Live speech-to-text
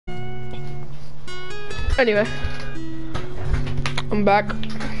Anyway, I'm back.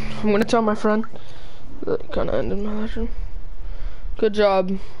 I'm gonna tell my friend that kind of ended my lesson. Good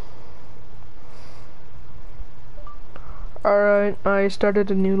job. Alright, I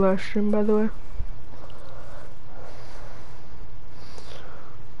started a new live stream, by the way.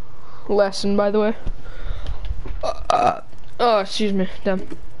 Lesson, by the way. Oh, excuse me, damn.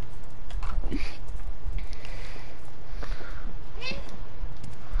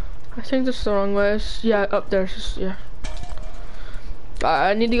 I think that's the wrong way. Yeah, up there, yeah.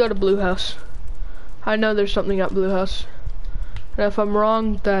 I need to go to Blue House. I know there's something at Blue House. And if I'm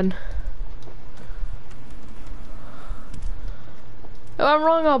wrong, then... If I'm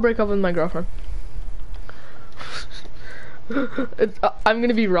wrong, I'll break up with my girlfriend. I'm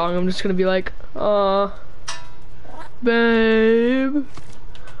gonna be wrong. I'm just gonna be like, babe,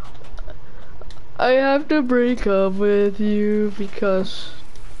 I have to break up with you because,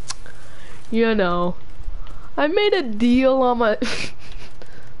 you know, I made a deal on my...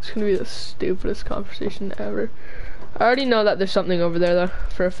 It's gonna be the stupidest conversation ever. I already know that there's something over there, though,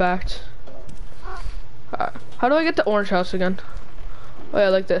 for a fact. How do I get to Orange House again? Oh yeah,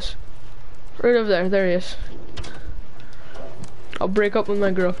 like this. Right over there. There he is. I'll break up with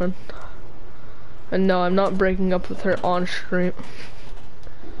my girlfriend. And no, I'm not breaking up with her on stream.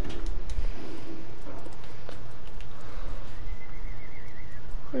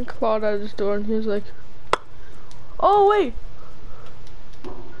 And Claude at his door and he was like, oh wait!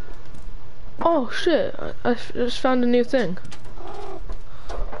 Oh shit, I just found a new thing.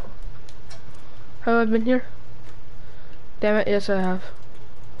 Have I been here? Damn it, yes I have.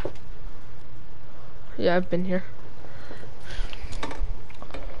 Yeah, I've been here.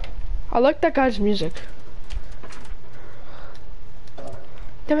 I like that guy's music.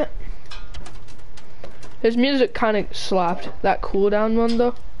 Damn it. His music kind of slapped. That cooldown one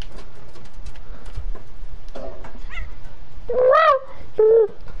though.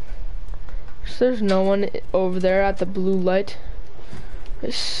 There's no one over there at the blue light.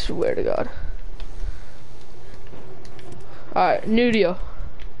 I swear to God. Alright, new deal.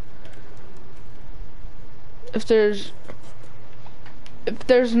 If there's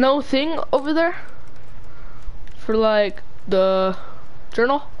no thing over there for like the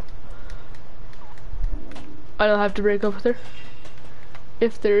journal, I don't have to break up with her.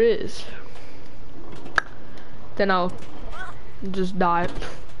 If there is, then I'll just die.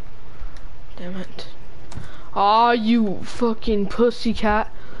 Damn it. Aw, you fucking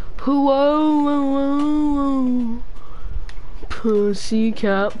pussycat. Whoa.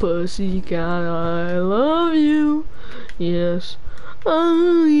 Pussycat, pussycat, I love you. Yes,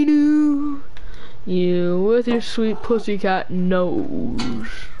 I do. You with your sweet pussycat nose.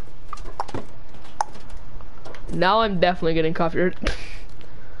 Now I'm definitely getting copyrighted.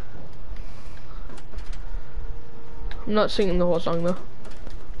 I'm not singing the whole song though.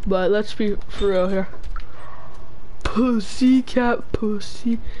 But let's be for real here. Pussycat,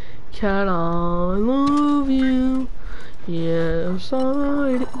 pussycat, I love you. Yes,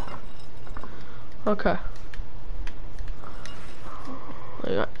 I do. Okay.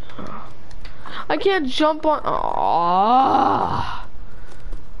 I can't jump on. Aww.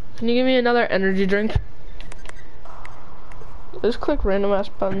 Can you give me another energy drink? Just click random ass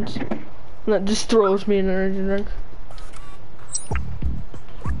buttons. And that just throws me an energy drink.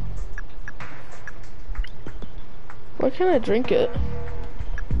 Why can't I drink it?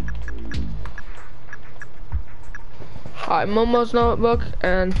 Alright, Momo's notebook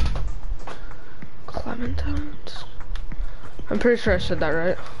and Clementines. I'm pretty sure I said that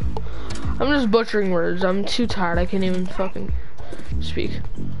right. I'm just butchering words. I'm too tired. I can't even fucking speak.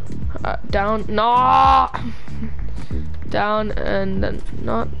 Down, no, down and then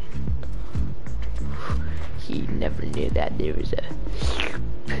not. He never knew that there was a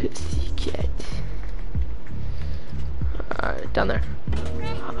pussycat. Alright, down there.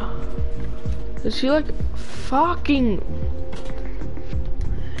 Is he like fucking?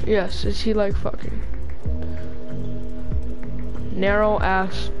 Yes, is he like fucking? Narrow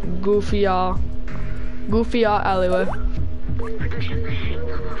ass, goofy alleyway.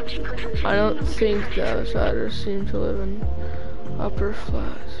 I don't think the outsiders seem to live in upper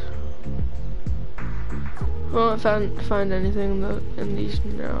flats. I won't find anything in these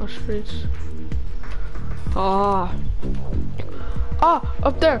narrow streets. Ah,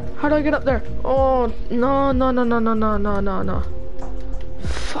 up there. How do I get up there? Oh, no.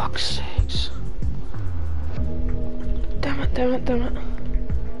 Fuck's sakes. Damn it.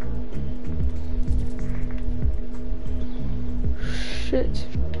 Shit.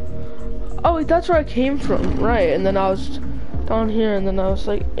 Oh, wait, that's where I came from, right? And then I was down here, and then I was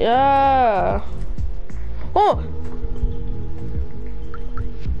like, yeah. Oh!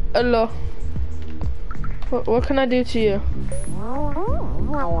 Hello. What can I do to you?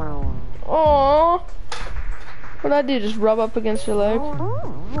 Oh! What'd I do? Just rub up against your leg?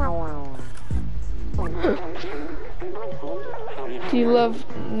 Do you love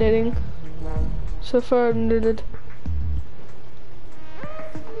knitting? So far I've knitted.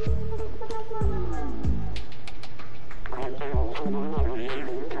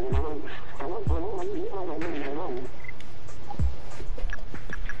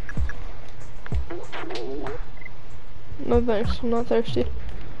 No thanks, I'm not thirsty.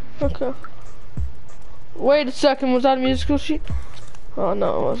 Okay. Wait a second, was that a musical sheet? Oh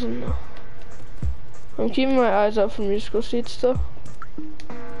no, it wasn't. No. I'm keeping my eyes out for musical sheets though.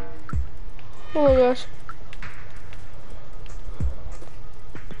 Hello guys.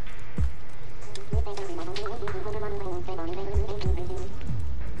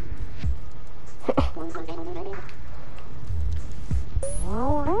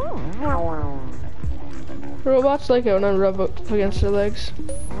 Robots like it when I rub up against their legs.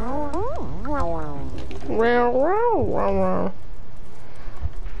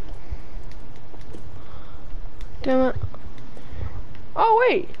 Damn it. Oh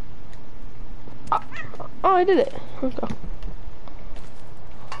wait! Oh, I did it. Okay.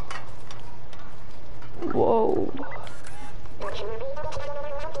 Whoa.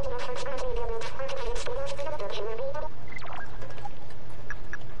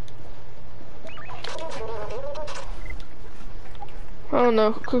 I don't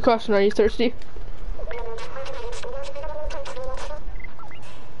know. Quick question, are you thirsty?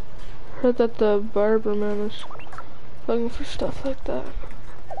 Heard that the barber man is looking for stuff like that.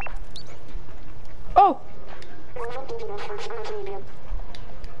 Oh!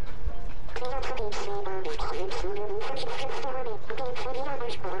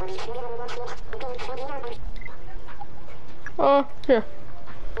 Oh, here.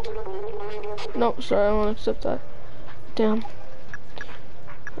 Nope, sorry, I won't accept that. Damn.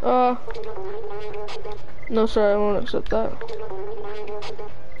 No, sorry, I won't accept that.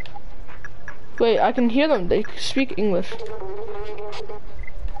 Wait, I can hear them. They speak English.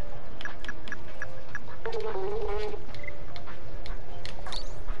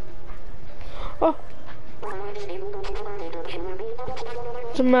 Oh.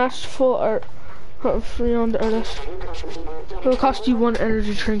 It's a masterful art of renowned artist. It'll cost you 1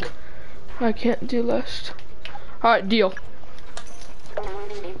 energy drink. I can't do less. Alright, deal.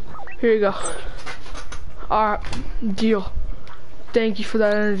 Here you go. Alright, deal. Thank you for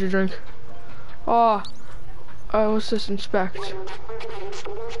that energy drink. Oh, what's this? Inspect.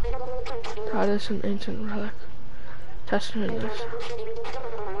 That is an ancient relic. Testament this.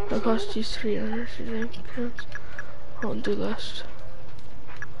 It'll cost you 3 energy drinks. I won't do less.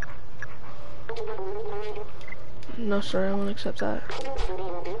 No, sorry, I won't accept that.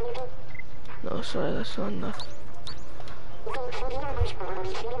 No, sorry, that's not enough.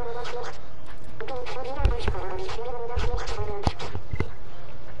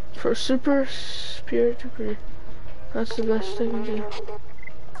 For super spirit degree, that's the best I can do.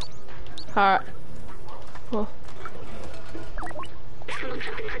 Alright. Well.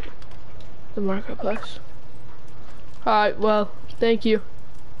 The marketplace. Alright, well, thank you.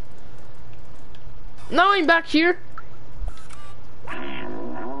 Now I'm back here.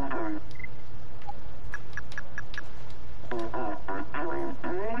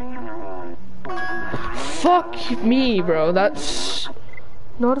 Fuck me, bro. That's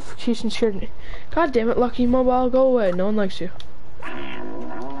notification scared me. God damn it, Lucky Mobile, go away. No one likes you.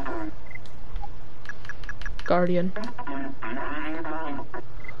 Guardian.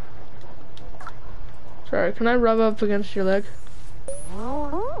 Sorry, can I rub up against your leg?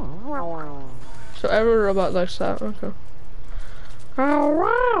 So every robot likes that. Okay.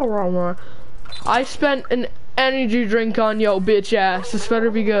 I spent an energy drink on yo bitch ass. This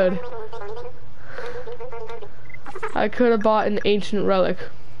better be good. I could have bought an ancient relic.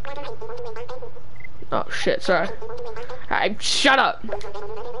 Oh shit, sorry. Shut up!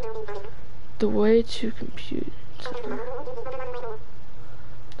 The way to compute.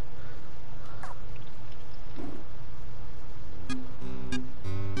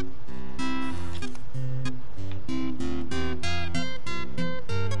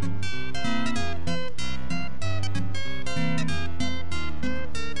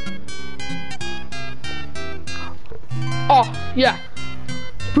 Oh, yeah.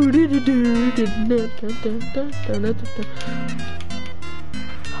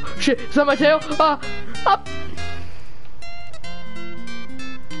 Shit, is that my tail? Up.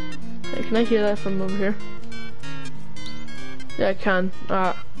 Hey, can I hear that from over here? Yeah, I can.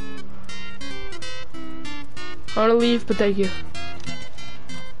 I wanna leave, but thank you.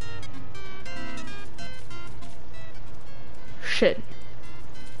 Shit.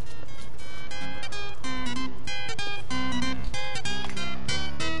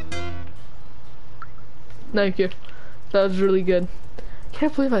 Thank you. That was really good.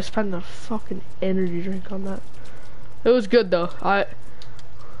 Can't believe I spent a fucking energy drink on that. It was good though.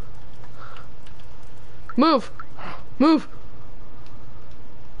 Move! Move!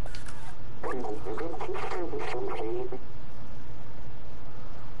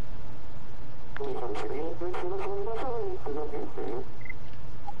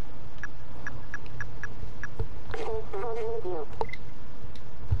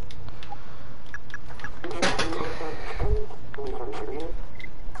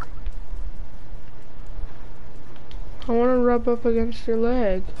 I want to rub up against your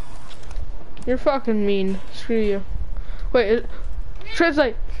leg. You're fucking mean. Screw you. Wait,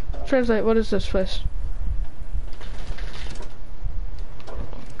 translate. Translate, what is this place?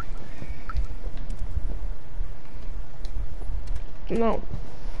 No.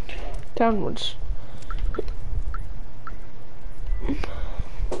 Downwards.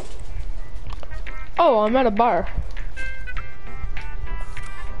 Oh, I'm at a bar.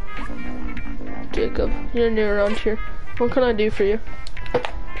 Jacob, you're new around here. What can I do for you?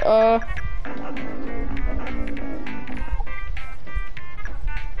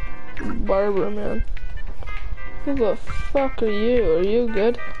 Barber man. Who the fuck are you? Are you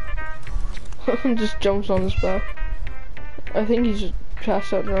good? Just jumps on his back. I think he's just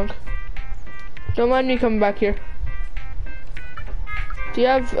passed out drunk. Don't mind me coming back here. Do you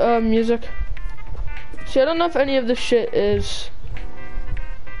have music? See, I don't know if any of this shit is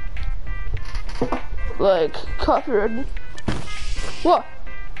like copyrighted. What?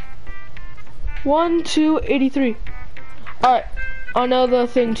 1283. Alright, I know the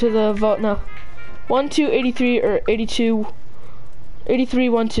thing to the vote now. 1283 or 82 83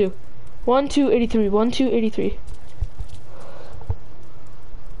 12. 1283 1283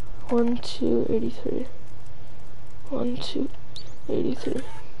 1283 1283.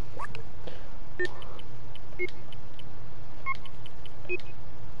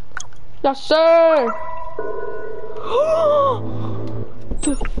 Yes, sir.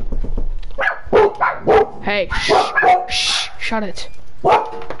 Hey, shh, shut it.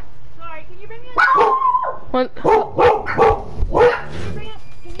 Sorry, can you bring me a... What? Can you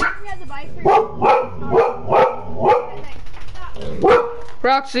bring me as a bike for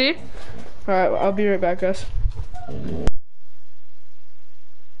Roxy. Alright, I'll be right back, guys.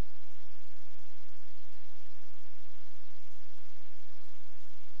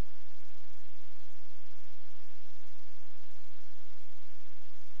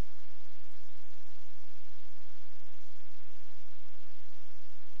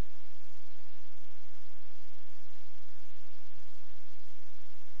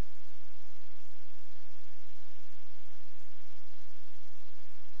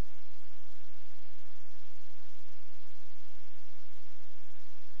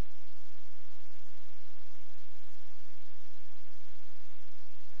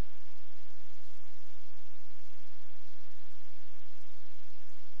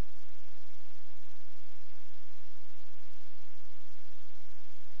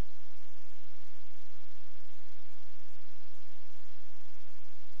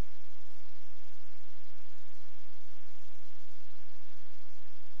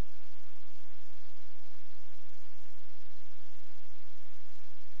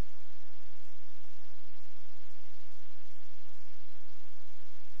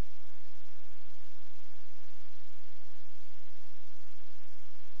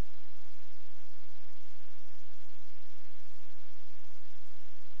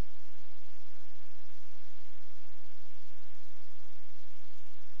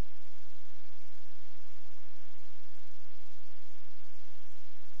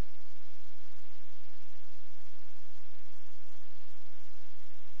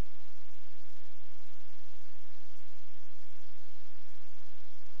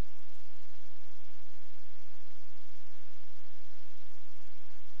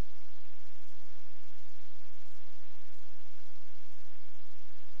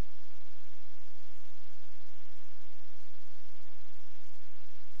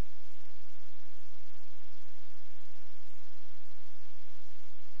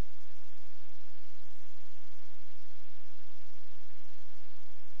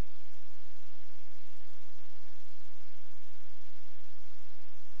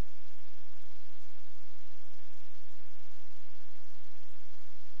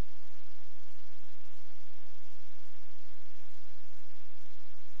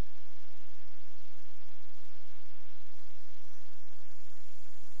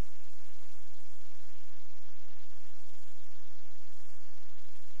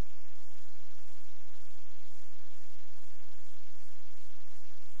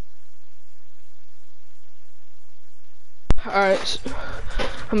 Alright,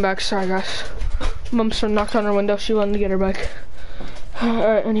 I'm back. Sorry, guys. Mom sort of knocked on her window. She wanted to get her bike.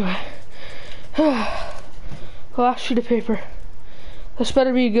 Alright, anyway. Last sheet of paper. This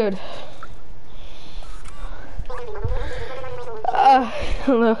better be good.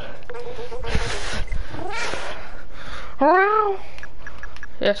 Hello.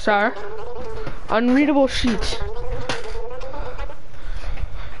 Yes, sir. Unreadable sheet.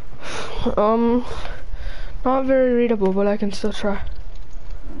 Not very readable, but I can still try.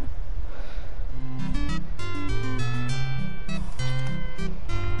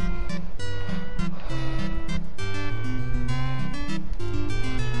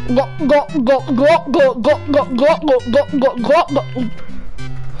 Go.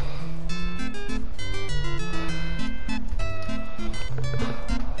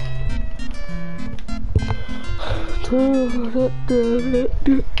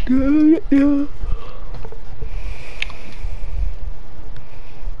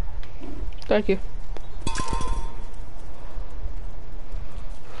 Thank you.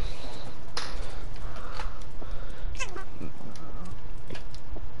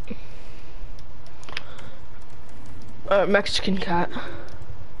 Mexican cat.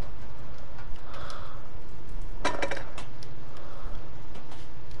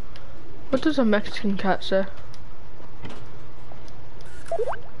 What does a Mexican cat say?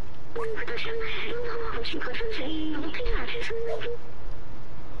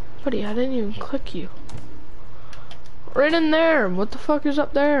 Buddy, I didn't even click you. Right in there. What the fuck is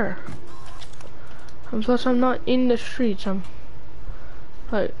up there? And plus, I'm not in the streets. I'm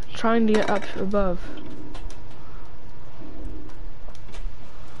like trying to get up above.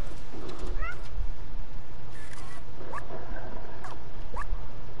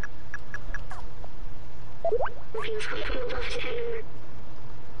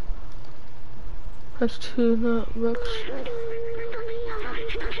 That's 2 notebooks.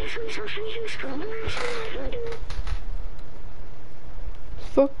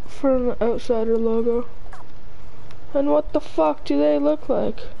 Fuck for an outsider logo. And what the fuck do they look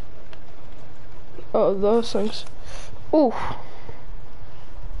like? Oh, those things. Ooh.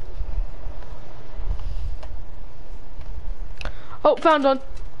 Oh, found one.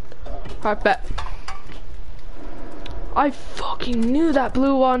 I bet. I fucking knew that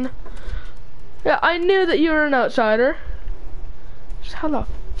blue one. Yeah, I knew that you were an outsider. Just how the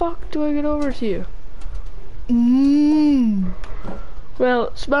fuck do I get over to you? Well,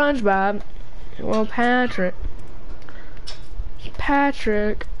 SpongeBob. Well, Patrick.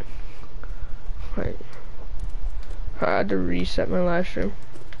 Wait. I had to reset my live stream.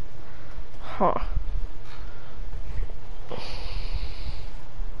 Huh.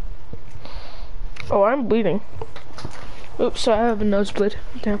 Oh, I'm bleeding. Oops, I have a nosebleed.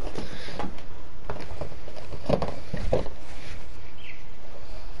 Damn.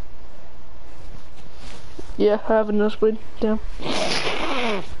 Yeah, I have a nosebleed. Damn.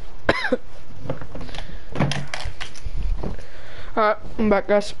 Alright, I'm back,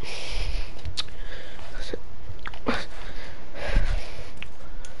 guys.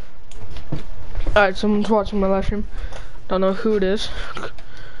 Alright, someone's watching my live stream. Don't know who it is.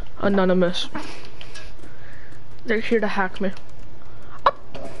 Anonymous. They're here to hack me. Up.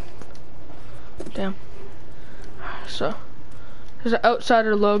 Damn. So, there's an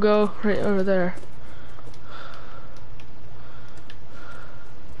outsider logo right over there.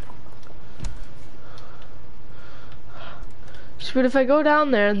 But if I go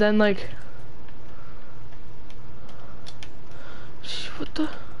down there, then like, what the?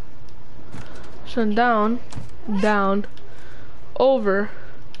 So down, over.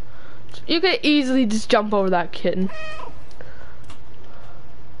 You could easily just jump over that kitten.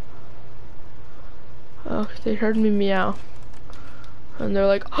 Oh, they heard me meow, and they're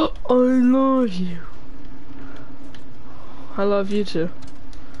like, "Oh, I love you. I love you too."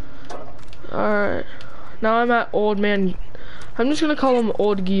 All right, now I'm at Old Man. I'm just gonna call him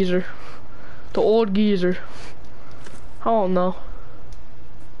Old Geezer. The Old Geezer. I don't know.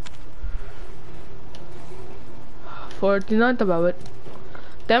 49th above it.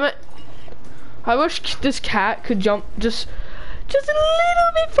 Damn it. I wish this cat could jump just a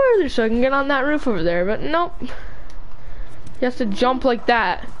little bit further so I can get on that roof over there, but nope. He has to jump like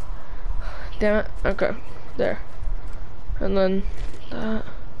that. Damn it. Okay. There. And then that.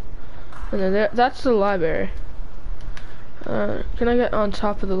 And then there. That's the library. Can I get on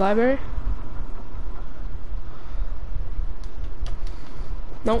top of the library?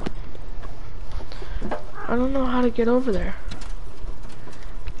 Nope. I don't know how to get over there.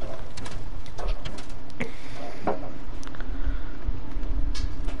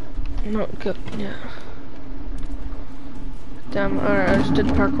 No, good, yeah. Damn, alright, I just did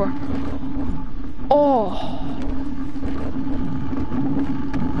parkour. Oh!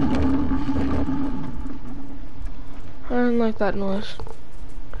 I didn't like that noise.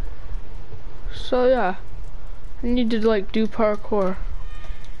 So yeah, I need to like do parkour.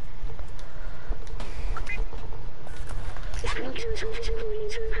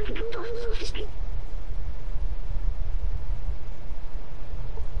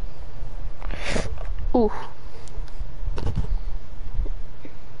 Ooh.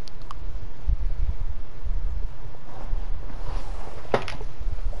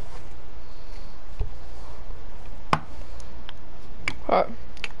 Alright.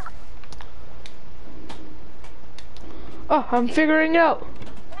 Oh, I'm figuring it out.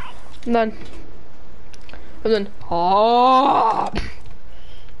 And then, oh!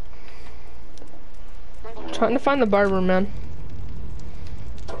 Trying to find the barber, man.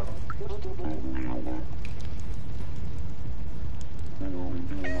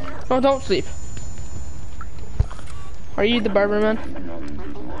 Oh, don't sleep. Are you the barber, man?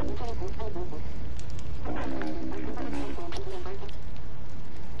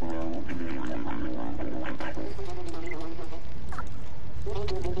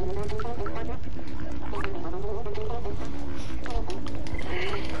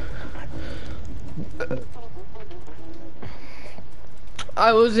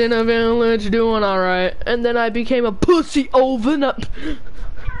 I was in a village doing alright, and then I became a pussy overnight.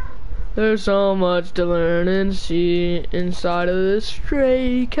 There's so much to learn and see inside of this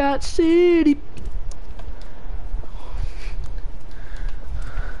stray cat city.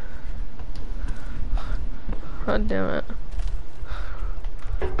 God damn it.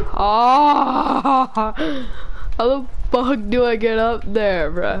 Ah! How the fuck do I get up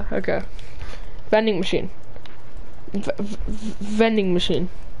there, bruh? Okay. Vending machine. Vending machine.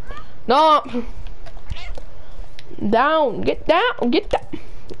 No! Down! Get down! Get down!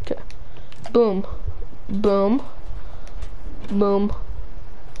 Okay. Boom. Boom. Boom.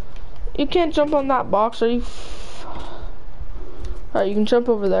 You can't jump on that box, are you? Alright, you can jump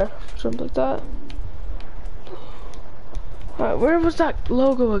over there. Jump like that. Alright, where was that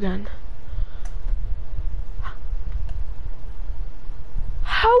logo again?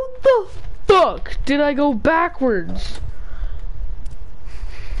 How the fuck did I go backwards?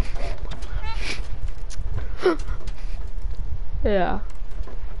 Yeah.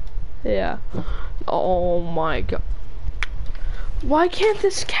 Yeah. Oh my god. Why can't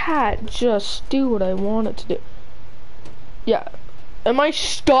this cat just do what I want it to do? Yeah. Am I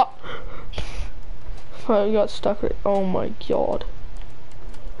stuck? I got stuck right. Oh my god.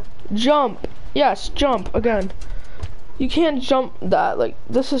 Jump. Yes, jump again. You can't jump that. Like,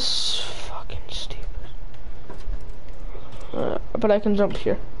 this is fucking stupid. But I can jump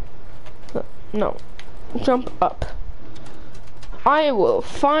here. No. Jump up. I will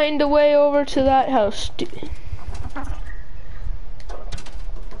find a way over to that house.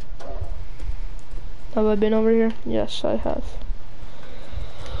 Have I been over here? Yes, I have.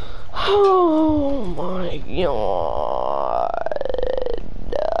 Oh my god.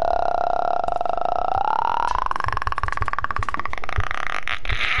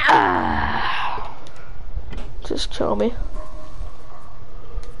 Just kill me.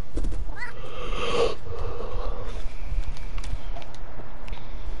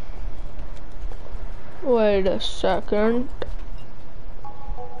 Wait a second.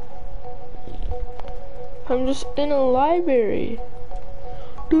 I'm just in a library.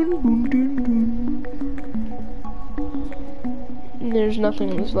 Dun, dun, dun, dun. There's nothing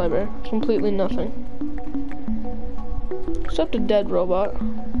in this library. Completely nothing. Except a dead robot.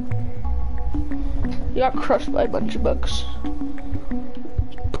 You got crushed by a bunch of books.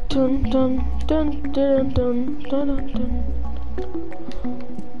 Dun dun dun dun dun dun dun dun.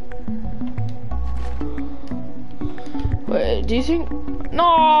 Wait, do you think? No,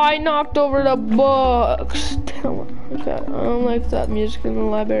 I knocked over the books. Damn it. Okay, I don't like that music in the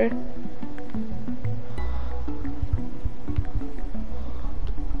library.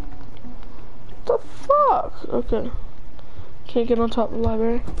 What the fuck? Okay. Can't get on top of the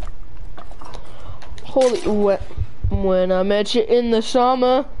library. Holy wet. When I met you in the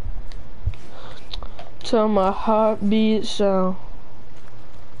summer, till my heart beat so.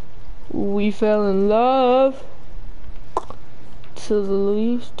 We fell in love till the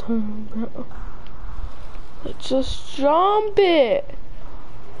leaves turn brown. Like, just jump it.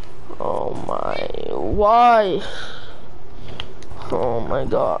 Oh my, why? Oh my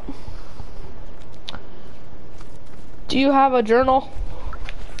god. Do you have a journal,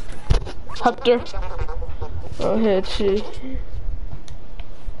 Hector? Oh, here, gee.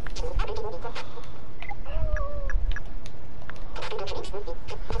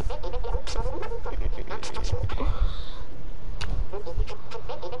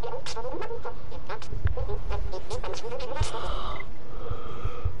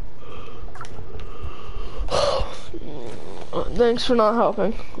 Thanks for not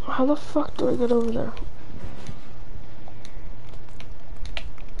helping. How the fuck do I get over there?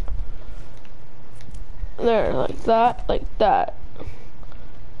 There, like that.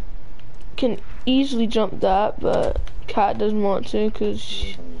 Can easily jump that, but Cat doesn't want to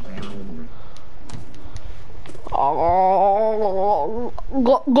because. Go.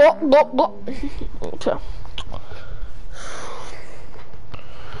 Okay.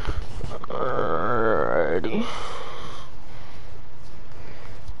 Alrighty.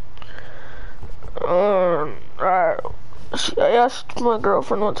 Alright. I asked my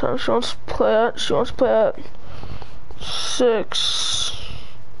girlfriend what time she wants to play at. She wants to play at 6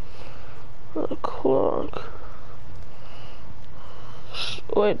 o'clock.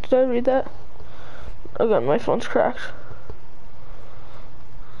 Wait, did I read that? Again, my phone's cracked.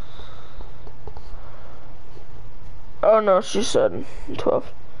 Oh no, she said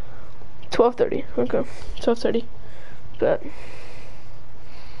 12. 12:30. Okay, 12:30. Bet.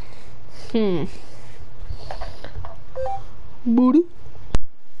 Booty.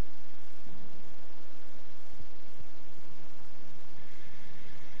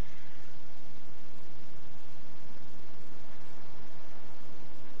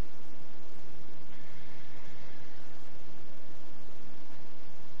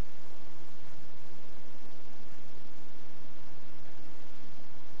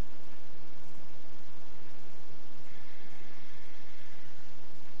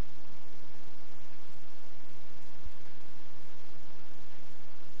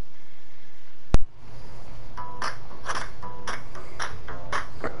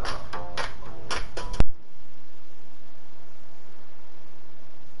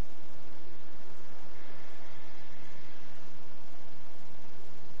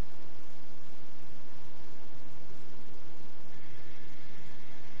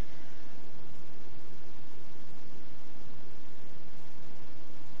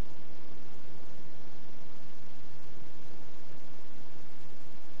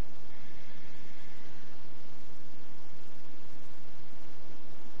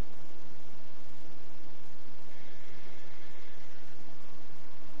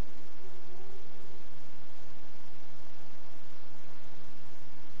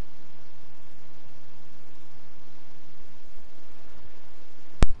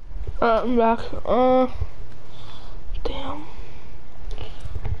 I'm back. Damn.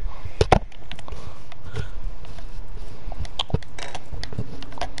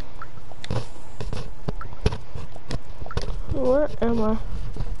 Where am I?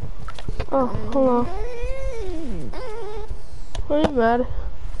 Oh, hello. Why are you mad?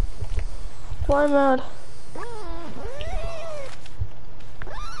 Why mad?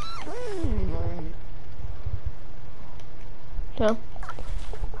 Yeah.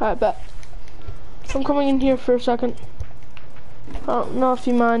 Alright, bet. I'm coming in here for a second. I don't know if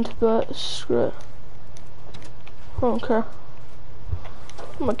you mind, but screw it. I don't care.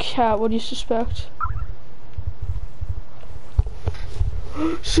 I'm a cat, what do you suspect?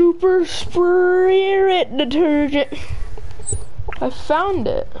 Super Spirit detergent. I found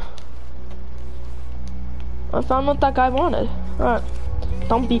it. I found what that guy wanted. Alright.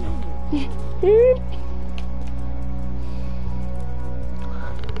 Don't be.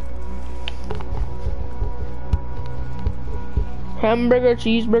 Hamburger,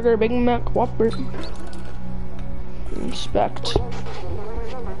 cheeseburger, Big Mac, Whopper. Inspect.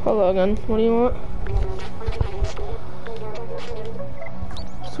 Hello again. What do you want?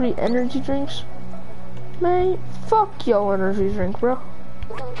 3 energy drinks? Man, fuck your energy drink, bro.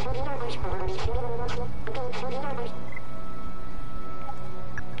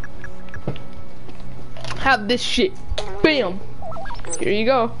 Have this shit. Bam. Here you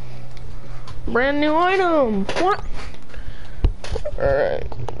go. Brand new item. What? Alright,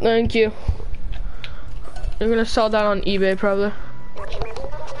 thank you. I'm gonna sell that on eBay probably.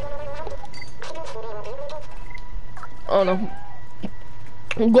 Oh no.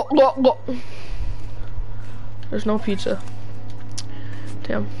 Go. There's no pizza.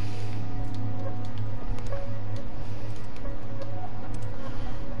 Damn.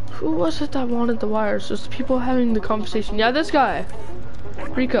 Who was it that wanted the wires? Just the people having the conversation. Yeah, this guy.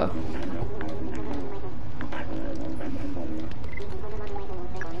 Rico.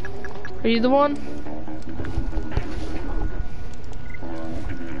 Are you the one?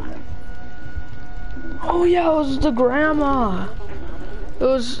 Oh yeah, it was the grandma. It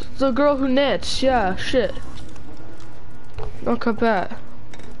was the girl who knits. Yeah, shit. I'll cut that.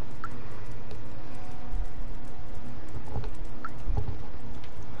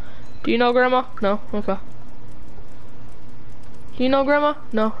 Do you know Grandma? No? Okay. Do you know Grandma?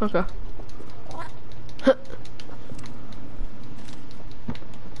 No? Okay.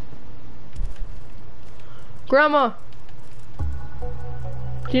 Grandma!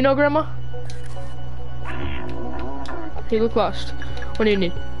 Do you know Grandma? You look lost. What do you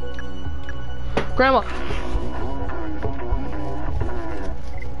need? Grandma!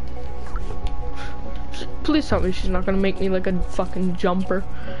 Please tell me she's not gonna make me like a fucking jumper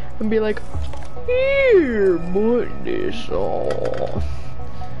and be like, here, put this on.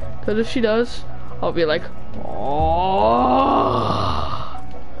 Cause if she does, I'll be like, oh.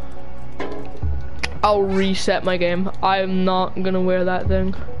 I'll reset my game. I am not gonna wear that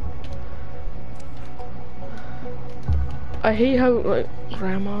thing. I hate how like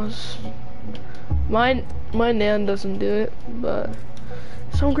grandmas. My nan doesn't do it, but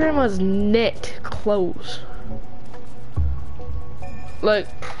some grandmas knit clothes. Like,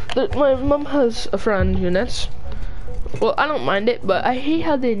 my mom has a friend who knits. Well, I don't mind it, but I hate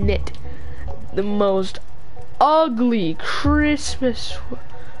how they knit the most ugly Christmas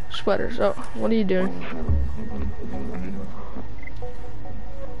sweaters. Oh, what are you doing?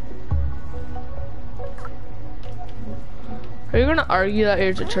 Are you gonna argue that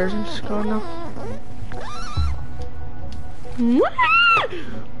your detergent's gone now?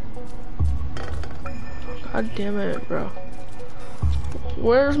 God damn it, bro.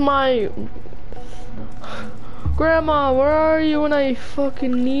 Where's my... Grandma, where are you when I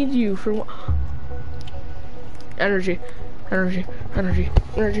fucking need you for what? Energy. Energy. Energy.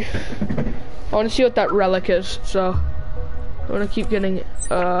 Energy. I wanna see what that relic is, so... I'm gonna keep getting,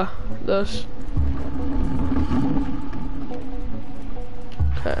 this.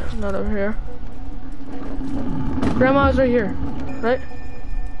 Okay, not over here. Grandma's right here, right?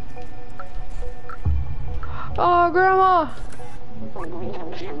 Oh, Grandma!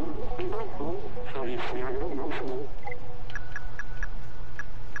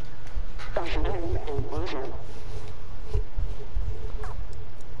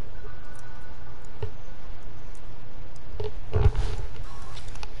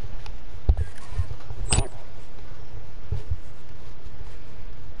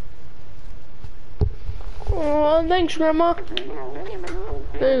 Oh, thanks, Grandma.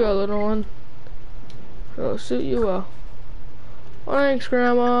 There you go, little one. It'll suit you well. Thanks,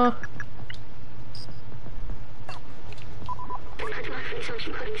 Grandma.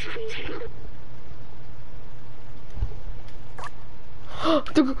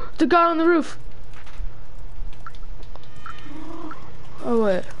 the guy on the roof. Oh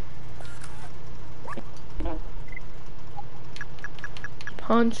wait.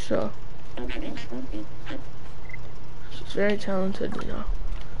 Poncho. She's very talented, you know.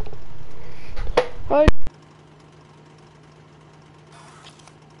 Hi.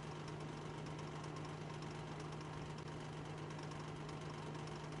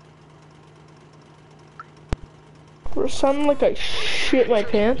 We're sounding like I shit my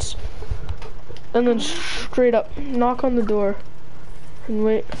pants, and then straight up knock on the door and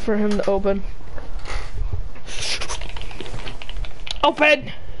wait for him to open.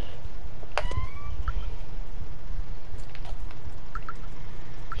 Open!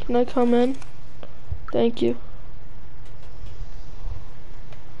 Can I come in? Thank you.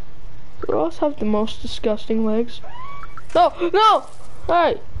 Girls have the most disgusting legs. No! No!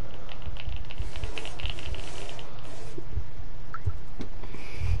 Hey!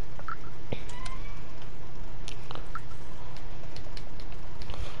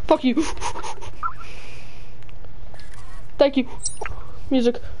 Fuck you! Thank you.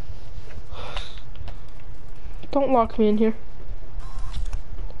 Music. Don't lock me in here.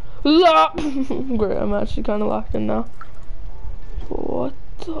 Lock! Great, I'm actually kind of locked in now. What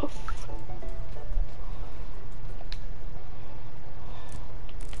the f...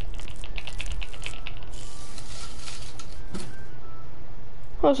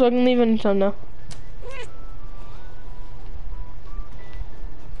 Oh, so I can leave anytime now.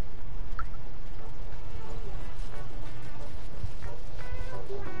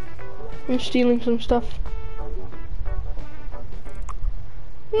 I'm stealing some stuff.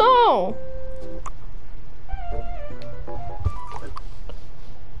 No!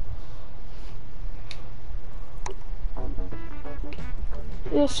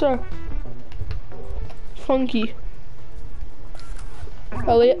 Yes, sir. Funky.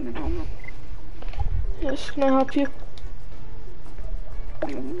 Elliot. Yes, can I help you?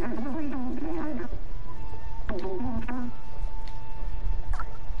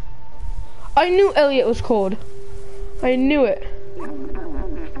 I knew Elliot was cold. I knew it.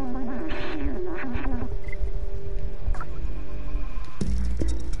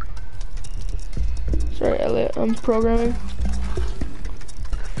 Sorry, Elliot, I'm programming.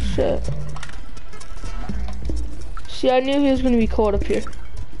 Shit. See, I knew he was gonna be cold up here.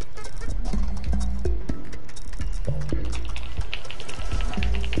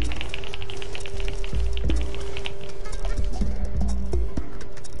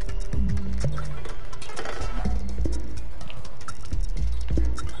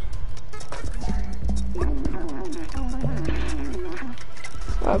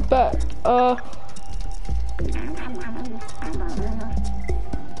 I bet,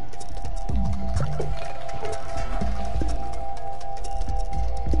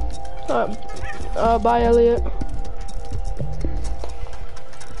 bye, Elliot.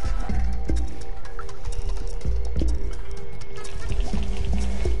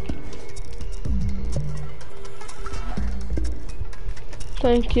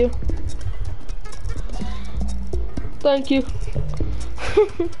 Thank you. Thank you.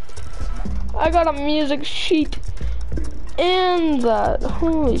 I got a music sheet and that.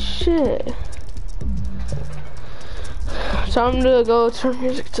 Holy shit. Time to go turn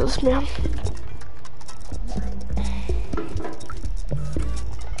music to this man.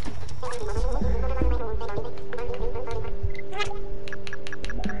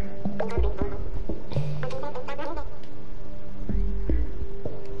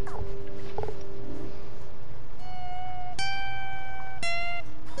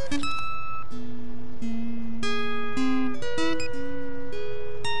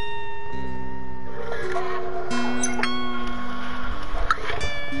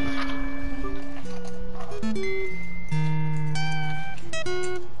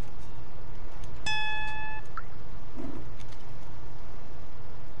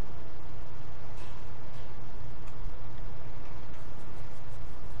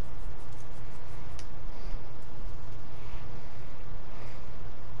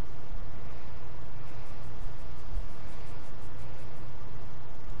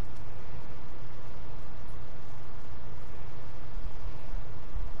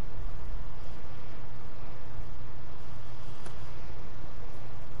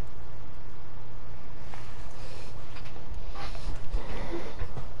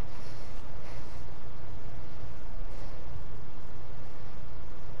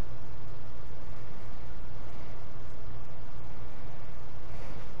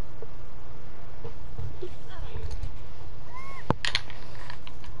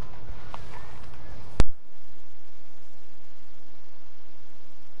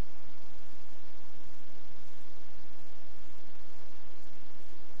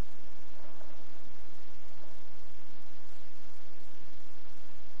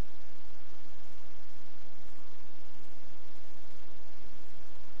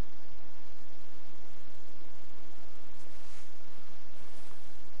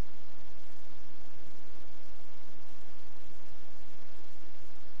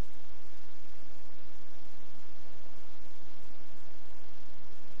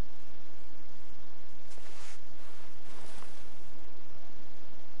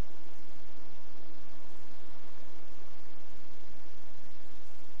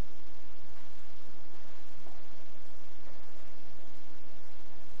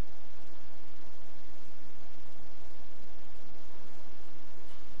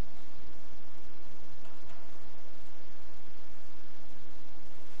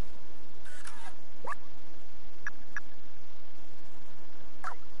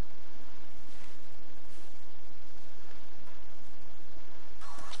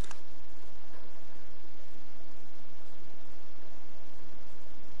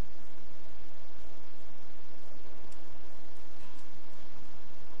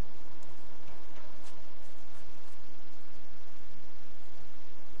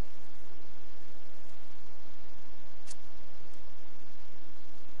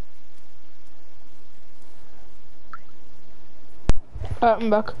 Alright,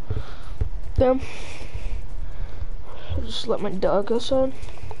 I'm back. Damn. I'll just let my dog outside.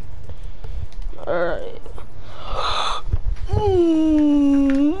 Alright.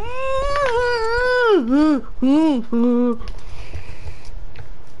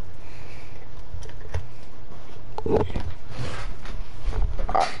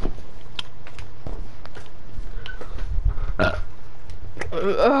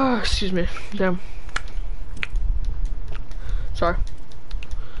 Excuse me. Damn. Sorry.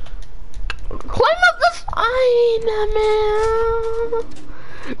 Climb up the side, man.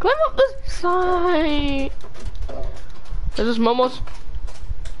 Climb up the side. Is this Momo's?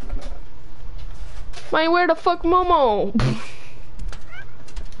 Man, where the fuck Momo?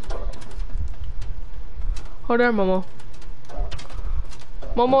 Oh, there, Momo.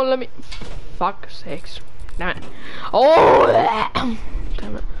 Momo, let me. Fuck sakes. Damn it. Oh!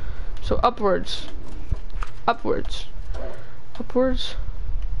 Damn it. So upwards. Upwards. Upwards.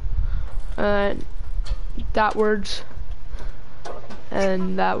 And thatwards.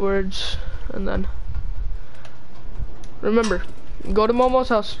 And thatwards. And then. Remember, go to Momo's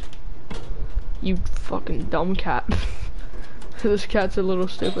house. You fucking dumb cat. This cat's a little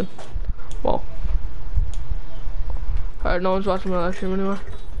stupid. Well. Alright, no one's watching my live stream anymore.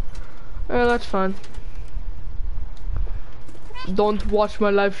 Alright, that's fine. Don't watch my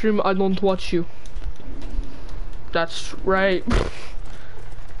live stream, I don't watch you. That's right.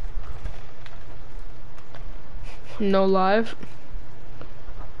 No live.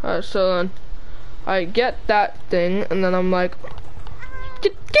 Alright, so then I get that thing and then I'm like,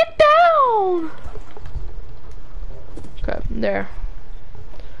 get down! Okay, there.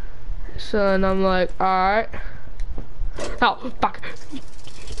 So then I'm like, alright. Oh, fuck.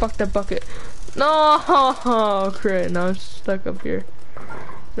 Fuck that bucket. No, great, now I'm stuck up here.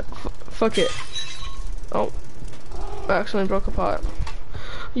 No, fuck it. Oh, I accidentally broke a pot.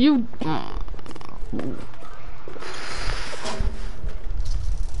 You.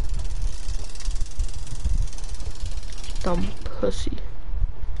 Dumb pussy.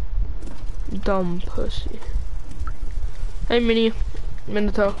 Dumb pussy. Hey,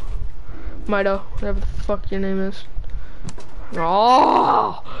 Minato, Mido, whatever the fuck your name is.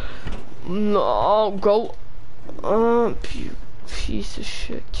 Oh, no, go. You piece of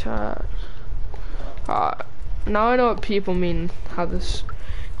shit cat. Now I know what people mean, how this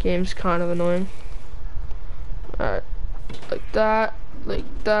game's kind of annoying. Alright, like that,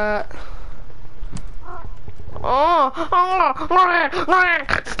 like that.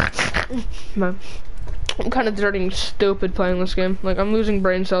 Man, I'm kind of dirty and stupid playing this game. Like, I'm losing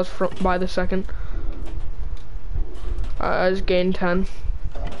brain cells by the second. I just gained 10.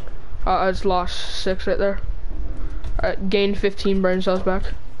 I just lost 6 right there. I gained 15 brain cells back.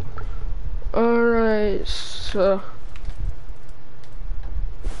 Alright, so.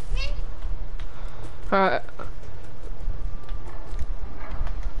 Alright.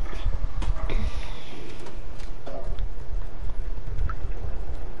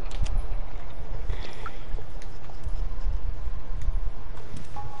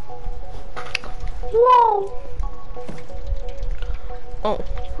 Whoa! Oh,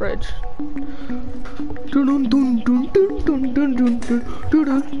 fridge.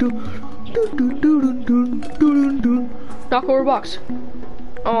 Knock over box.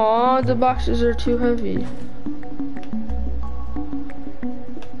 Aw, the boxes are too heavy.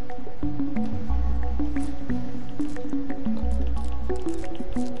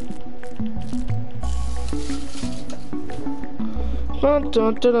 Dun,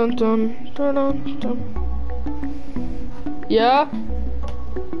 dun, dun, dun, dun, dun, dun. Yeah?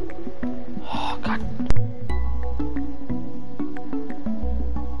 Oh, God.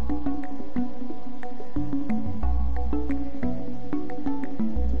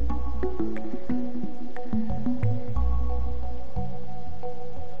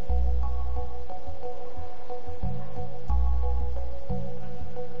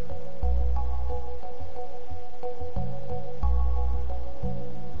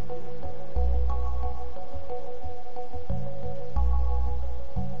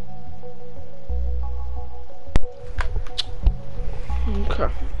 Okay.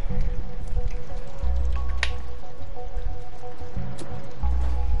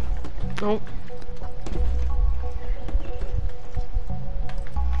 Nope.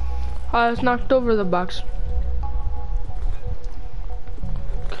 I just knocked over the box.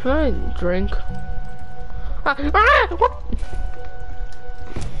 Can I drink? What? Did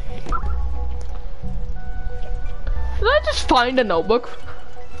I just find a notebook?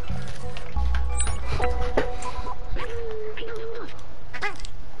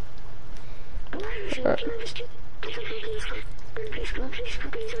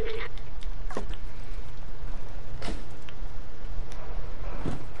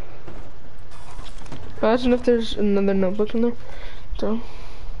 Imagine if there's another notebook in there. So.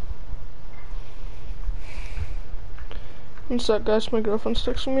 What's up, guys? My girlfriend's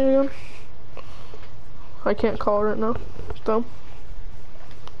texting me again. I can't call her right now. So.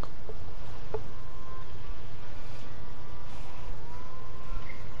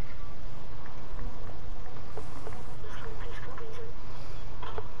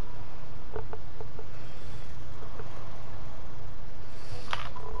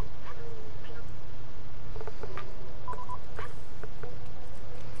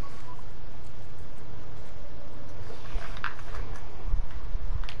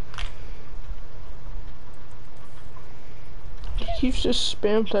 keeps just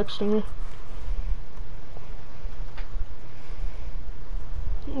spam texting me.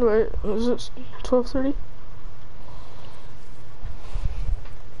 Wait, is it 12:30?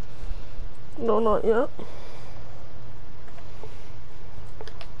 No, not yet.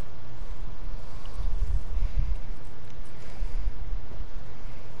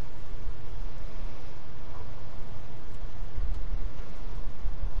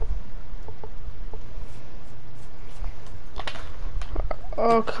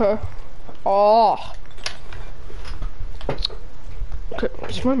 Okay. Oh. Okay,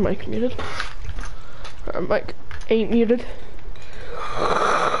 is my mic muted? Mic ain't muted.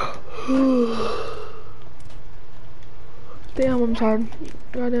 Damn, I'm tired.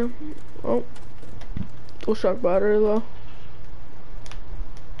 Goddamn. Oh. Full shock battery low.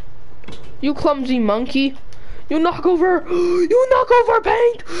 You clumsy monkey. You knock over. You knock over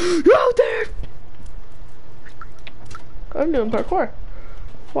paint. You're out there. I'm doing parkour.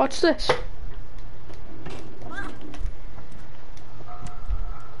 Watch this.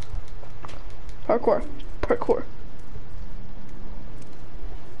 Parkour. Parkour.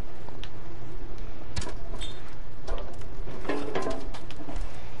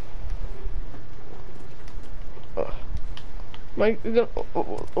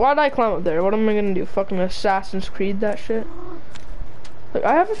 Why'd I climb up there? What am I gonna do? Fucking Assassin's Creed that shit? Like,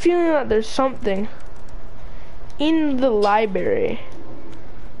 I have a feeling that there's something in the library.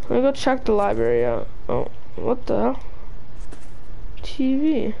 Let me go check the library out. Oh, what the hell?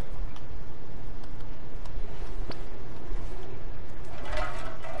 TV.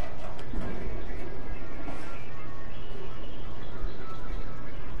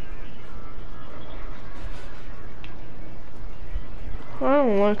 I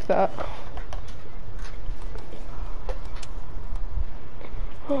don't like that.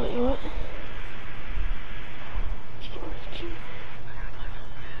 Oh, wait, what?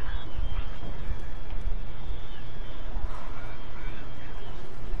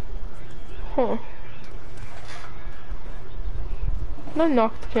 Huh. I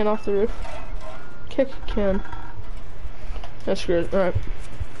knocked the can off the roof. Kick a can. That's good. Alright.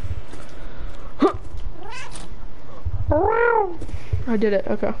 I did it.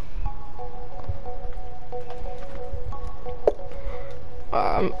 Okay.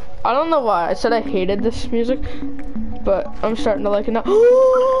 I don't know why I said I hated this music, but I'm starting to like it now.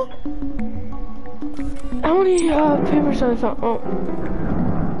 How many papers have I found? Oh.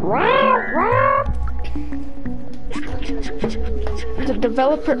 The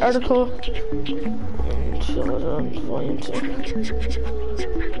developer article. Volume 2.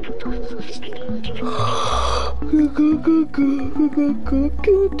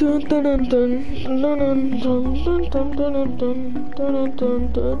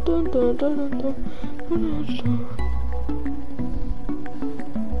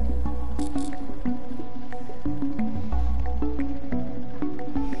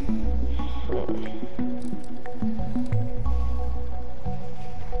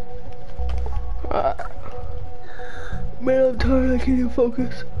 Man, I'm tired, I can't even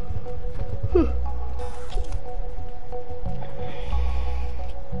focus.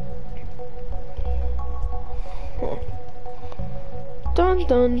 Dun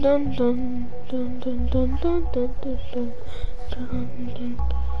dun dun dun dun dun dun dun dun dun dun.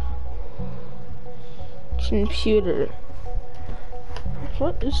 Computer.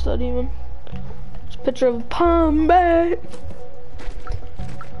 What is that even? It's a picture of Palm Bay.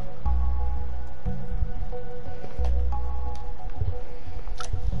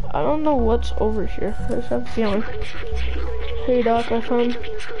 I don't know what's over here. I just have a feeling. Hey Doc, I found.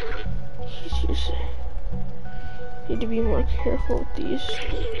 You need to be more careful with these.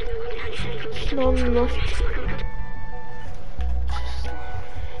 It's not enough.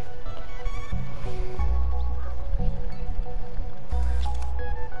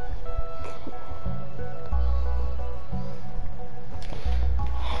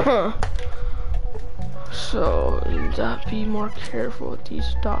 Huh. So, you gotta be more careful with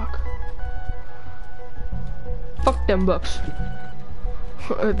these, Doc. Fuck them books.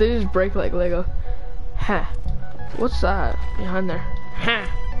 They just break like Lego. Huh. What's that behind there? Huh.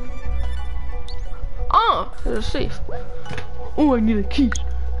 Oh, there's a safe. Oh, I need a key.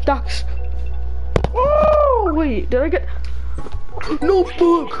 Docs. Oh, wait, did I get...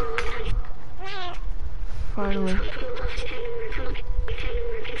 Notebook! Finally.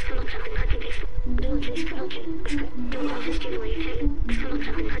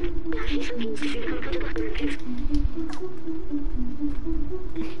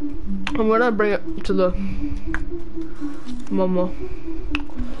 I'm gonna bring it to the Momo.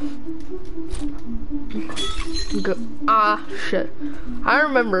 Go shit. I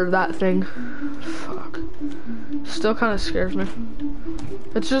remember that thing. Fuck. Still kind of scares me.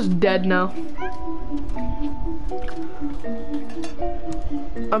 It's just dead now.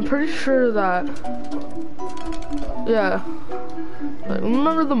 I'm pretty sure that, yeah. Like,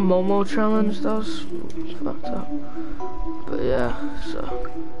 remember the Momo challenge? That was fucked up. But yeah, so.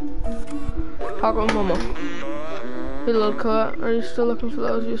 Talk with Momo. Hey little cat, are you still looking for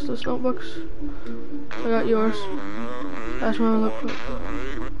those useless notebooks? I got yours. That's my notebook.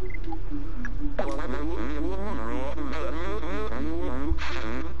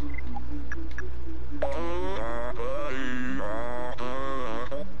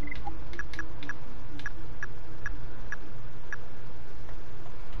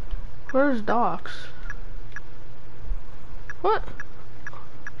 Where's Docs? What?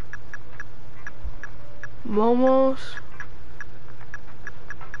 Momos?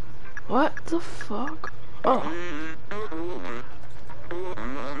 What the fuck? Oh.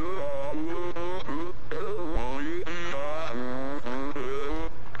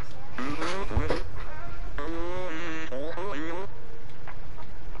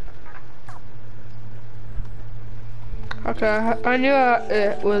 Okay, I knew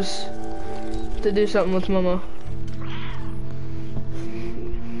it was to do something with Momo.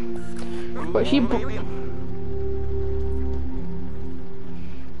 But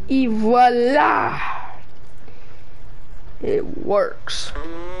et voila! It works.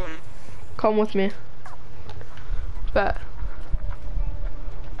 Come with me. Bet.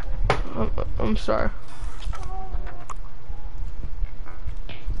 I'm sorry.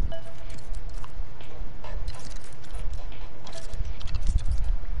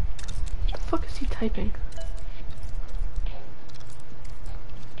 What the fuck is he typing?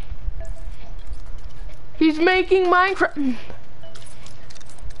 He's making Minecraft.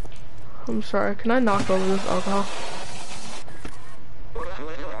 I'm sorry, can I knock over this alcohol?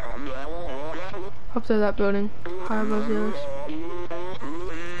 Up to that building, high above the others.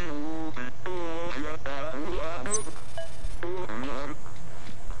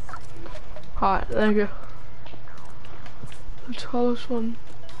 Alright, thank you. The tallest one.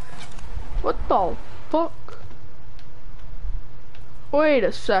 What the fuck? Wait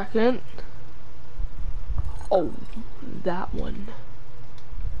a second. Oh, that one.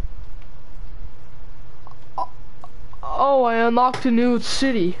 Oh, I unlocked a new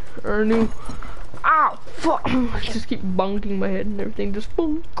city, or a new, ow, fuck, I just keep bunking my head and everything, just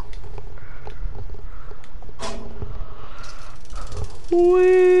bunk.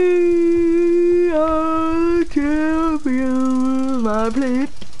 We are champions, my plate.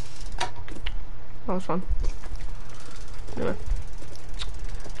 That was fun. Anyway.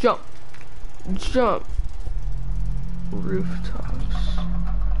 Jump. Jump. Rooftops.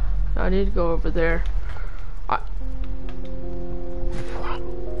 I need to go over there.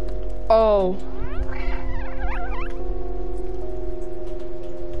 Oh.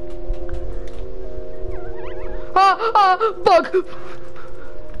 Bug.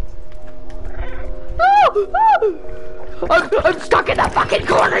 I'm stuck in the fucking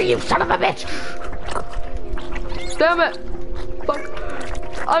corner, you son of a bitch. Damn it. Fuck.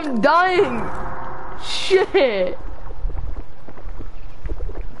 I'm dying. Shit.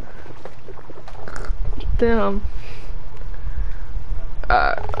 Damn.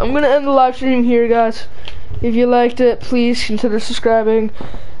 I'm gonna end the live stream here, guys. If you liked it, please consider subscribing.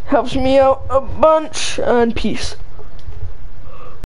 Helps me out a bunch, and peace.